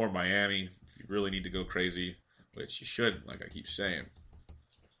 for Miami. If you really need to go crazy, which you should, like I keep saying,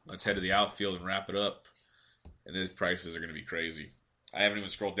 let's head to the outfield and wrap it up. And his prices are going to be crazy. I haven't even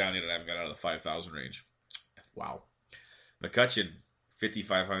scrolled down yet, and I haven't got out of the 5,000 range. Wow. McCutchen,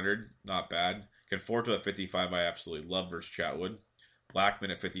 5,500, not bad. Conforto at 55, I absolutely love versus Chatwood.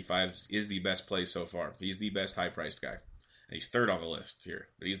 Blackman at 55 is the best play so far. He's the best high-priced guy. And he's third on the list here,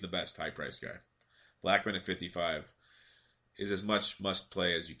 but he's the best high-priced guy. Blackman at 55 is as much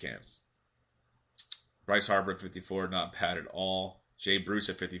must-play as you can. Bryce Harper at 54, not bad at all. Jay Bruce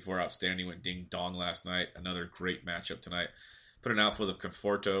at 54, outstanding, went ding-dong last night. Another great matchup tonight. Put an outfield of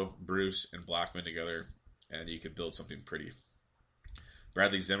Conforto, Bruce, and Blackman together, and you could build something pretty.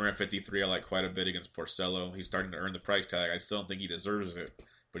 Bradley Zimmer at 53, I like quite a bit against Porcello. He's starting to earn the price tag. I still don't think he deserves it,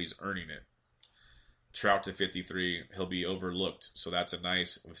 but he's earning it. Trout to 53, he'll be overlooked, so that's a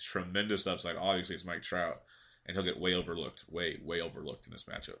nice, with tremendous upside. Obviously, it's Mike Trout, and he'll get way overlooked, way overlooked in this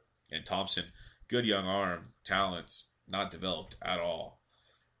matchup. And Thompson, good young arm, talent, not developed at all.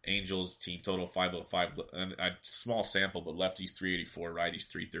 Angels, team total 505, a small sample, but lefties 384,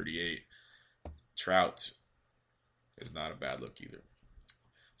 righties 338. Trout is not a bad look either.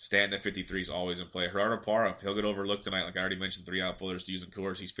 Stanton at 53 is always in play. Gerardo Parra, he'll get overlooked tonight. Like I already mentioned, 3 outfielders to use in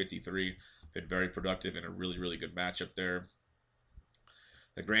Coors. He's 53. Been very productive in a really, really good matchup there.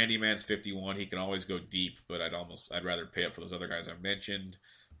 The Grandy man's 51. He can always go deep, but I'd rather pay up for those other guys I mentioned.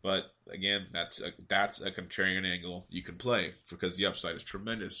 But again, that's a contrarian angle you can play because the upside is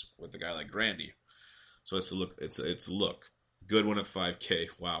tremendous with a guy like Grandy. So it's a look. Good one at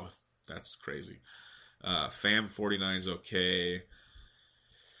 5K. Wow, that's crazy. Pham 49 is okay.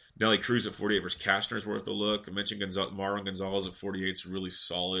 Nelly Cruz at 48 versus Cashner is worth a look. I mentioned Marlon Gonzalez at 48 is really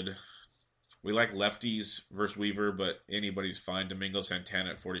solid. We like lefties versus Weaver, but anybody's fine. Domingo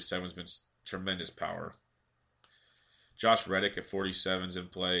Santana at 47 has been tremendous power. Josh Reddick at 47 is in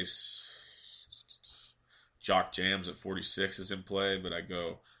place. Jock Jams at 46 is in play, but I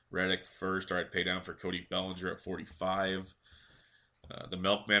go Reddick first, or I'd pay down for Cody Bellinger at 45. The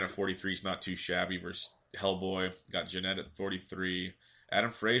Milkman at 43 is not too shabby versus Hellboy. Got Jeanette at 43. Adam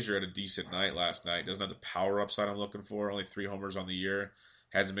Frazier had a decent night last night. Doesn't have the power upside I'm looking for. Only 3 homers on the year.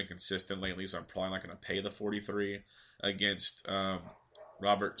 Hasn't been consistent lately, so I'm probably not going to pay the 43 against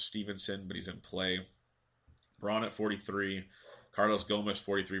Robert Stevenson, but he's in play. Braun at 43. Carlos Gomez,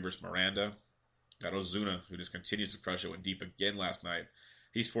 43 versus Miranda. Got Ozuna, who just continues to crush it. Went deep again last night.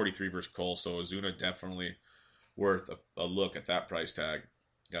 He's 43 versus Cole, so Ozuna definitely worth a look at that price tag.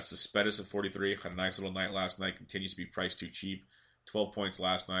 Got Cespedes at 43. Had a nice little night last night. Continues to be priced too cheap. 12 points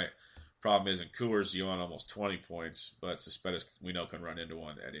last night. Problem is, in Coors, you want almost 20 points, but Cespedes, we know, can run into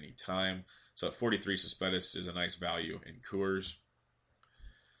one at any time. So at 43, Cespedes is a nice value in Coors.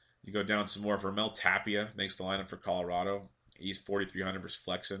 You go down some more. Vermel Tapia makes the lineup for Colorado. He's 4,300 versus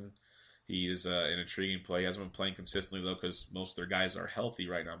Flexen. He is an intriguing play. He hasn't been playing consistently, though, because most of their guys are healthy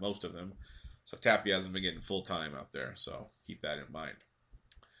right now, most of them. So Tapia hasn't been getting full time out there, so keep that in mind.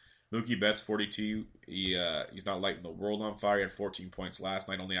 Mookie Betts, 42. He's not lighting the world on fire. He had 14 points last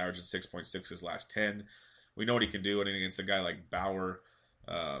night, only averaging 6.6 his last 10. We know what he can do against a guy like Bauer.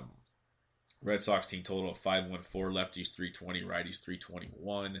 Red Sox team total of 514, lefties 320, righties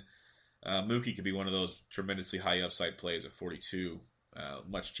 321. Mookie could be one of those tremendously high upside plays at 42.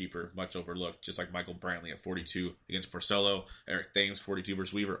 Much cheaper, much overlooked, just like Michael Brantley at 42 against Porcello. Eric Thames, 42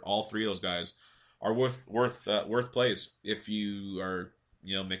 versus Weaver. All 3 of those guys are worth plays if you are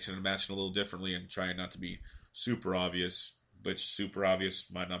mixing and matching a little differently and trying not to be super obvious, which super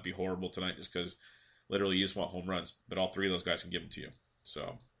obvious might not be horrible tonight just because literally you just want home runs. But all 3 of those guys can give them to you.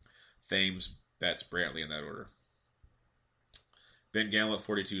 So Thames, Betts, Brantley in that order. Ben Gamble at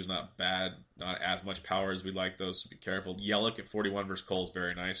 42 is not bad. Not as much power as we'd like, though, so be careful. Yelich at 41 versus Cole is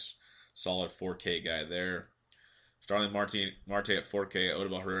very nice. Solid 4K guy there. Starling Marte at 4K,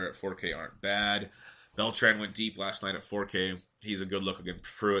 Odubel Herrera at 4K aren't bad. Beltran went deep last night at 4K. He's a good look against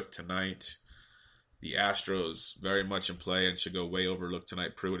Pruitt tonight. The Astros very much in play and should go way overlooked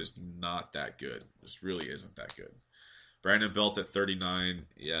tonight. Pruitt is not that good. This really isn't that good. Brandon Belt at 39.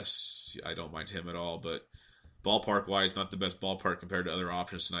 Yes, I don't mind him at all, but ballpark-wise, not the best ballpark compared to other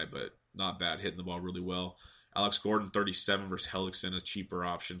options tonight, but not bad. Hitting the ball really well. Alex Gordon, 37 versus Hellickson, a cheaper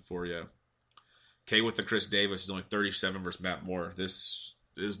option for you. K with the Chris Davis is only 37 versus Matt Moore. This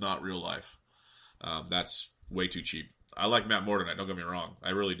is not real life. That's way too cheap. I like Matt Moore tonight, don't get me wrong.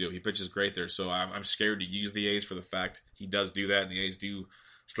 I really do. He pitches great there, so I'm scared to use the A's for the fact he does do that, and the A's do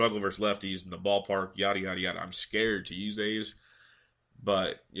struggle versus lefties in the ballpark, yada, yada, yada. I'm scared to use A's,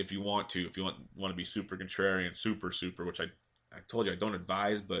 but if you want to be super contrarian, super, which I told you I don't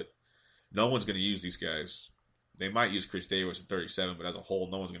advise, but no one's going to use these guys. They might use Chris Davis at 37, but as a whole,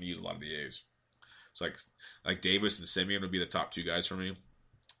 no one's going to use a lot of the A's. So like Davis and Simeon would be the top 2 guys for me.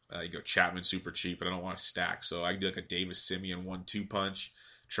 You go Chapman, super cheap, but I don't want to stack. So I can do like a Davis-Simeon 1-2 punch.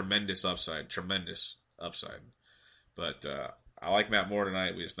 Tremendous upside. But I like Matt Moore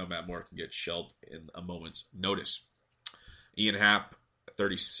tonight. We just know Matt Moore can get shelled in a moment's notice. Ian Happ,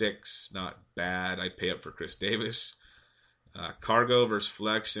 36, not bad. I'd pay up for Chris Davis. Cargo versus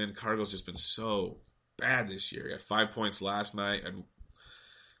Flexen. Cargo's just been so bad this year. He had 5 points last night.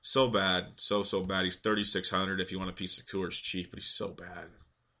 So bad. So bad. He's 3,600 if you want a piece of Coors cheap, but he's so bad.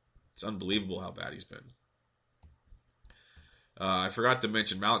 It's unbelievable how bad he's been. I forgot to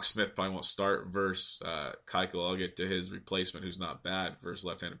mention Malik Smith probably won't start versus Keuchel. I'll get to his replacement, who's not bad versus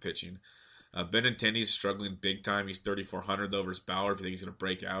left-handed pitching. Benintendi's struggling big time. He's 3,400 though versus Bauer if you think he's going to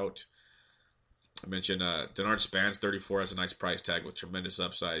break out. I mentioned Denard Spans, 34, has a nice price tag with tremendous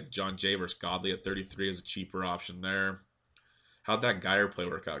upside. John Jay versus Godley at 33 is a cheaper option there. How'd that Geyer play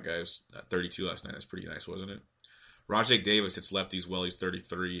work out, guys? At 32 last night. That's pretty nice, wasn't it? Rajay Davis hits lefties well. He's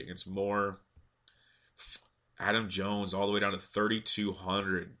 33 against Moore. Adam Jones all the way down to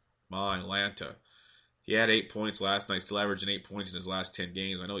 3,200. Atlanta. He had 8 points last night, still averaging 8 points in his last 10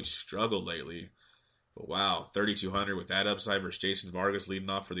 games. I know he struggled lately. But wow, 3,200 with that upside versus Jason Vargas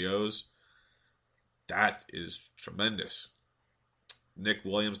leading off for the O's. That is tremendous. Nick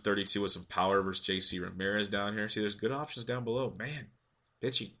Williams, 32 with some power versus J.C. Ramirez down here. See, there's good options down below. Man,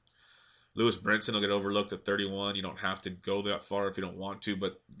 pitching. Lewis Brinson will get overlooked at 31. You don't have to go that far if you don't want to,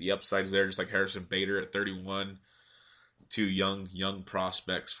 but the upside's there, just like Harrison Bader at 31. Two young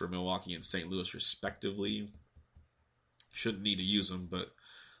prospects for Milwaukee and St. Louis, respectively. Shouldn't need to use them, but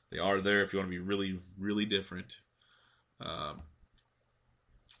they are there if you want to be really, really different. A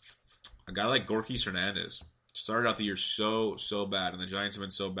guy like Gorky Hernandez started out the year so bad, and the Giants have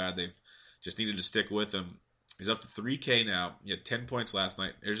been so bad they've just needed to stick with him. He's up to 3K now. He had 10 points last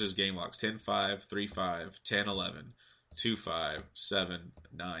night. Here's his game logs: 10-5, 3-5, 10-11, 2-5,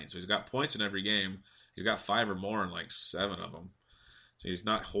 7-9. So he's got points in every game. He's got 5 or more in like 7 of them. So he's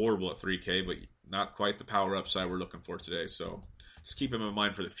not horrible at 3K, but not quite the power upside we're looking for today. So just keep him in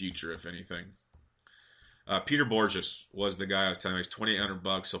mind for the future, if anything. Peter Borges was the guy I was telling you. He's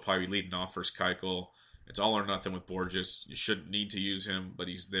 $2,800. He'll probably be leading off versus Keuchel. It's all or nothing with Borges. You shouldn't need to use him, but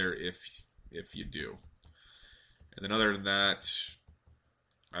he's there if you do. And then other than that,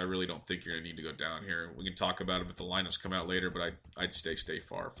 I really don't think you're going to need to go down here. We can talk about him if the lineups come out later, but I'd stay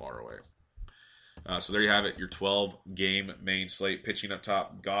far away. So there you have it, your 12-game main slate. Pitching up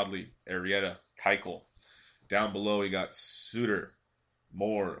top, Godley, Arrieta, Keuchel. Down below, you got Suter,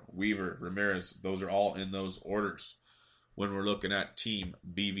 Moore, Weaver, Ramirez. Those are all in those orders when we're looking at Team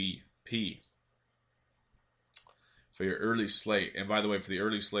BVP. For your early slate, and by the way, for the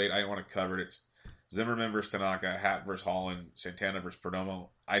early slate, I want to cover it. It's Zimmerman versus Tanaka, Happ versus Holland, Santana versus Perdomo.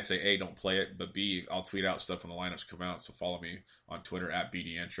 I say A, don't play it, but B, I'll tweet out stuff when the lineups come out, so follow me on Twitter at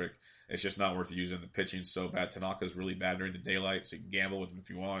BDentric. It's just not worth using. The pitching's so bad. Tanaka's really bad during the daylight, so you can gamble with him if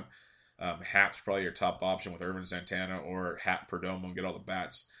you want. Happ's probably your top option with Irvin Santana or Happ Perdomo and get all the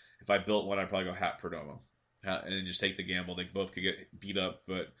bats. If I built one, I'd probably go Happ Perdomo and then just take the gamble. They both could get beat up,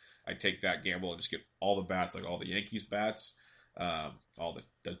 but I'd take that gamble and just get all the bats, like all the Yankees bats, all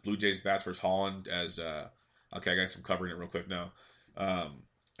the Blue Jays bats versus Holland. Okay, I guess I'm covering it real quick now.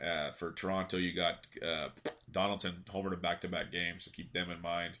 For Toronto, you got Donaldson homered in back-to-back games, so keep them in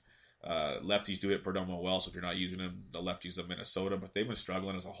mind. Lefties do hit Perdomo well, so if you're not using him, the lefties of Minnesota, but they've been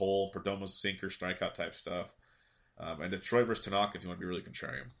struggling as a whole. Perdomo's sinker, strikeout type stuff. And Detroit versus Tanaka if you want to be really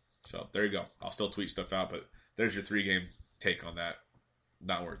contrarian. So there you go. I'll still tweet stuff out, but there's your 3-game take on that.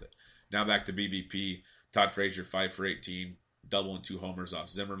 Not worth it. Now back to BVP. Todd Frazier, 5 for 18. Double and 2 homers off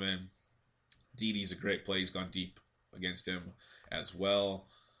Zimmerman. Didi's a great play. He's gone deep against him as well.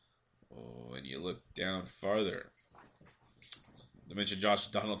 Oh, and you look down farther. I mentioned Josh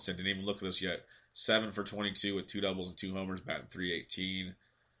Donaldson. Didn't even look at this yet. 7 for 22 with 2 doubles and 2 homers, batting .318.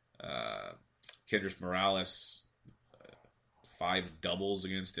 Kendrys Morales, 5 doubles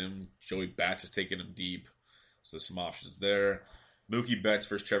against him. Joey Bats is taking him deep. So there's some options there. Mookie Betts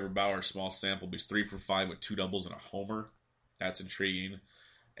versus Trevor Bauer, small sample. He's 3 for 5 with 2 doubles and a homer. That's intriguing.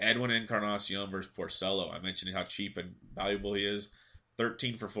 Edwin Encarnacion versus Porcello. I mentioned how cheap and valuable he is.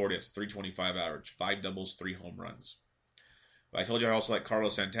 13 for 40. That's 325 average. 5 doubles, 3 home runs. But I told you I also like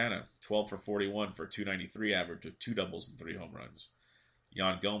Carlos Santana. 12 for 41 for 293 average with 2 doubles and 3 home runs.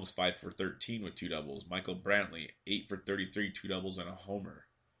 Yan Gomes, 5 for 13 with 2 doubles. Michael Brantley, 8 for 33, 2 doubles and a homer.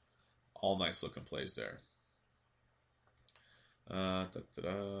 All nice looking plays there.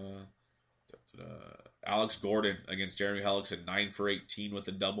 Alex Gordon against Jeremy Hellickson, 9 for 18 with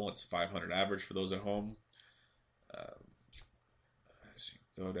a double. It's 500 average for those at home. As you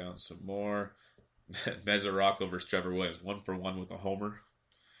go down some more. Mesoraco versus Trevor Williams, 1 for 1 with a homer.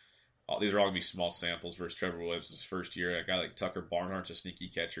 These are all going to be small samples versus Trevor Williams' first year. A guy like Tucker Barnhart's a sneaky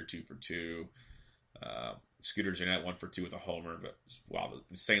catcher, 2 for 2. Scooter Gennett 1 for 2 with a homer, but wow,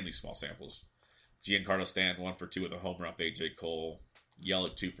 insanely small samples. Giancarlo Stanton 1 for 2 with a homer off AJ Cole.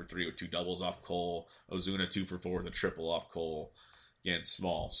 Yelich 2 for 3 with 2 doubles off Cole. Ozuna 2 for 4 with a triple off Cole. Again,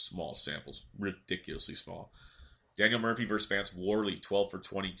 small samples, ridiculously small. Daniel Murphy versus Vance Worley 12 for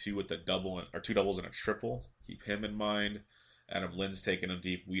 22 with a double or 2 doubles and a triple. Keep him in mind. Adam Lynn's taking him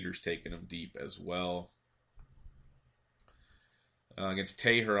deep. Weeder's taking him deep as well. Against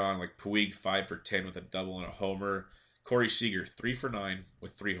Teheran, like Puig 5 for 10 with a double and a homer. Corey Seager 3 for 9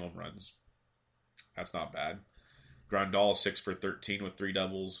 with 3 home runs. That's not bad. Grandal 6 for 13 with 3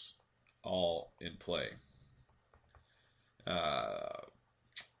 doubles, all in play.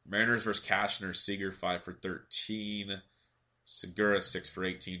 Mariners versus Cashner, Seager 5 for 13. Segura 6 for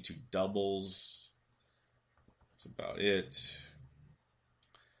 18, 2 doubles. That's about it.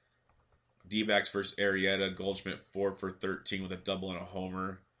 D-backs versus Arrieta, Goldschmidt 4 for 13 with a double and a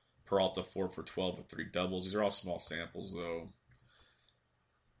homer. Peralta 4 for 12 with 3 doubles. These are all small samples, though.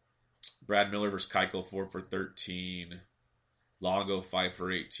 Brad Miller versus Keuchel 4 for 13. Longo 5 for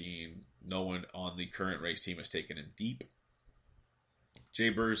 18. No one on the current race team has taken him deep. Jay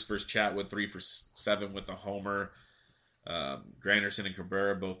Bruce versus Chatwood 3 for 7 with a homer. Granderson and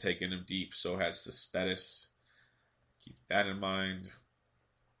Cabrera both taking him deep. So has Cespedes. Keep that in mind.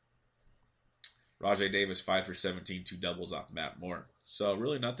 Rajay Davis 5 for 17, 2 doubles off Matt Moore. So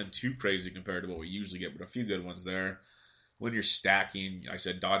really nothing too crazy compared to what we usually get, but a few good ones there. When you're stacking, I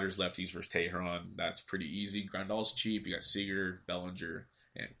said Dodgers lefties versus Teheran. That's pretty easy. Grandal's cheap. You got Seager, Bellinger,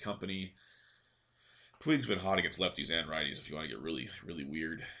 and company. Puig's been hot against lefties and righties if you want to get really, really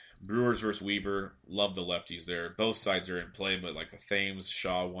weird. Brewers versus Weaver. Love the lefties there. Both sides are in play, but like a Thames,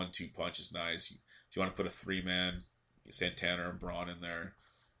 Shaw 1-2 punch is nice. If you want to put a 3-man, Santana and Braun in there,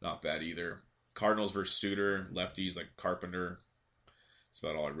 not bad either. Cardinals versus Suter. Lefties like Carpenter. That's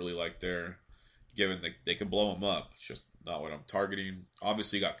about all I really like there. Given they can blow them up. It's just not what I'm targeting.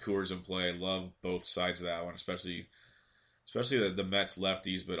 Obviously, you got Coors in play. Love both sides of that one, especially the Mets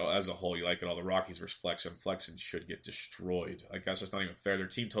lefties. But as a whole, you like it all. The Rockies versus Flexen. Flexen should get destroyed. Like, that's just not even fair. Their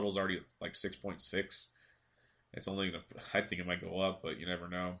team total is already like 6.6. It's only going to, I think it might go up, but you never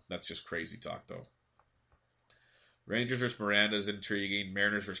know. That's just crazy talk, though. Rangers versus Miranda is intriguing.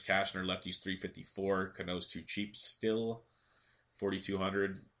 Mariners versus Cashner. Lefties 354. Cano's too cheap still.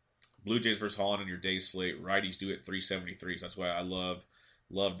 4,200. Blue Jays versus Holland in your day slate. Righties do it 373. So that's why I love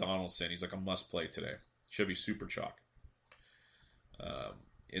Donaldson. He's like a must play today. Should be super chalk.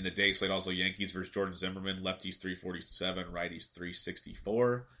 In the day slate, also Yankees versus Jordan Zimmerman. Lefties 347. Righties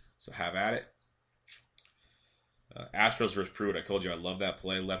 364. So have at it. Astros versus Pruitt. I told you I love that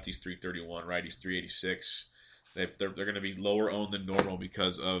play. Lefties 331. Righties 386. They're going to be lower owned than normal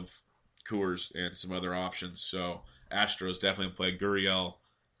because of Coors and some other options. So Astros definitely play. Gurriel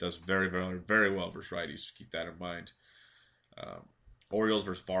does very, very, very well versus righties. Keep that in mind. Orioles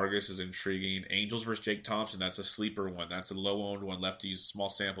versus Vargas is intriguing. Angels versus Jake Thompson. That's a sleeper one. That's a low-owned one. Lefties, small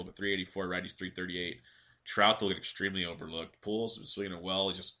sample, but 384. Righties, 338. Trout will get extremely overlooked. Pools is swinging well.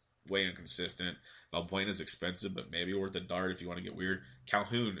 He's just way inconsistent. Valbuena is expensive, but maybe worth a dart if you want to get weird.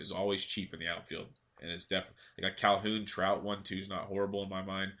 Calhoun is always cheap in the outfield. And it's definitely like a Calhoun Trout 1-2 is not horrible in my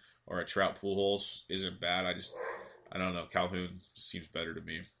mind. Or a Trout Pujols isn't bad. I don't know. Calhoun seems better to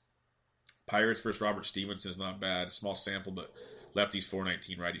me. Pirates versus Robert Stevenson is not bad. Small sample, but lefties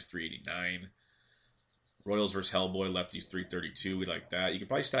 419, righties 389. Royals versus Hellboy, lefties 332. We like that. You can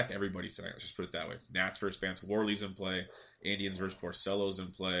probably stack everybody tonight. Let's just put it that way. Nats versus Vance Worley's in play. Indians versus Porcello's in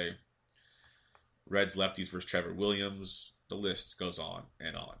play. Reds lefties versus Trevor Williams. The list goes on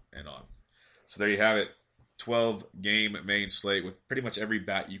and on and on. So there you have it. 12-game main slate with pretty much every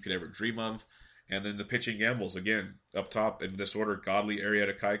bat you could ever dream of. And then the pitching gambles, again, up top in this order, Godley,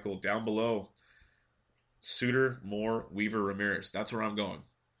 Arrieta, Keuchel. Down below, Suter, Moore, Weaver, Ramirez. That's where I'm going.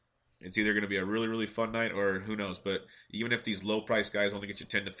 It's either going to be a really, really fun night or who knows. But even if these low-price guys only get you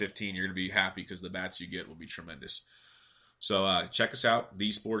 10 to 15, you're going to be happy because the bats you get will be tremendous. So check us out,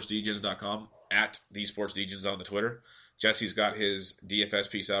 thesportsdegens.com, at thesportsdegens on the Twitter. Jesse's got his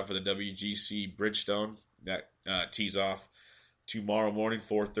DFS piece out for the WGC Bridgestone that tees off tomorrow morning,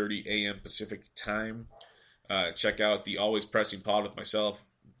 4:30 a.m. Pacific time. Check out the Always Pressing Pod with myself,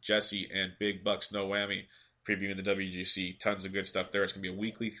 Jesse, and Big Bucks No Whammy previewing the WGC. Tons of good stuff there. It's going to be a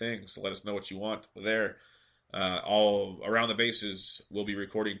weekly thing, so let us know what you want there. All around the bases, we'll be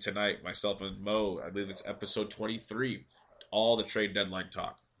recording tonight, myself and Mo. I believe it's episode 23. All the trade deadline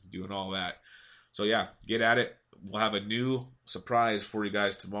talk, doing all that. So yeah, get at it. We'll have a new surprise for you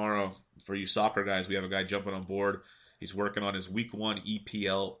guys tomorrow. For you soccer guys, we have a guy jumping on board. He's working on his Week 1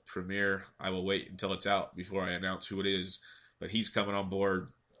 EPL premiere. I will wait until it's out before I announce who it is. But he's coming on board.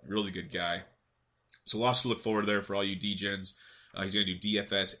 Really good guy. So lots to look forward to there for all you DGens. He's going to do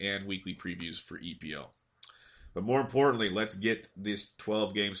DFS and weekly previews for EPL. But more importantly, let's get this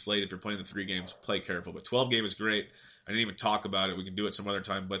 12-game slate. If you're playing the 3 games, play careful. But 12-game is great. I didn't even talk about it. We can do it some other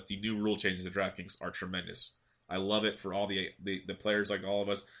time. But the new rule changes at DraftKings are tremendous. I love it for all the players like all of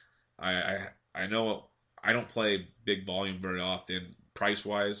us. I know I don't play big volume very often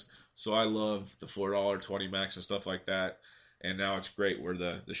price-wise, so I love the $4.20 max and stuff like that. And now it's great where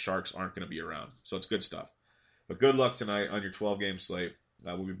the Sharks aren't going to be around. So it's good stuff. But good luck tonight on your 12-game slate.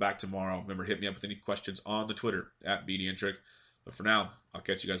 We'll be back tomorrow. Remember, hit me up with any questions on the Twitter at BDintric. But for now, I'll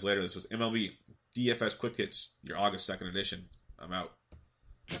catch you guys later. This was MLB DFS Quick Hits, your August 2nd edition. I'm out.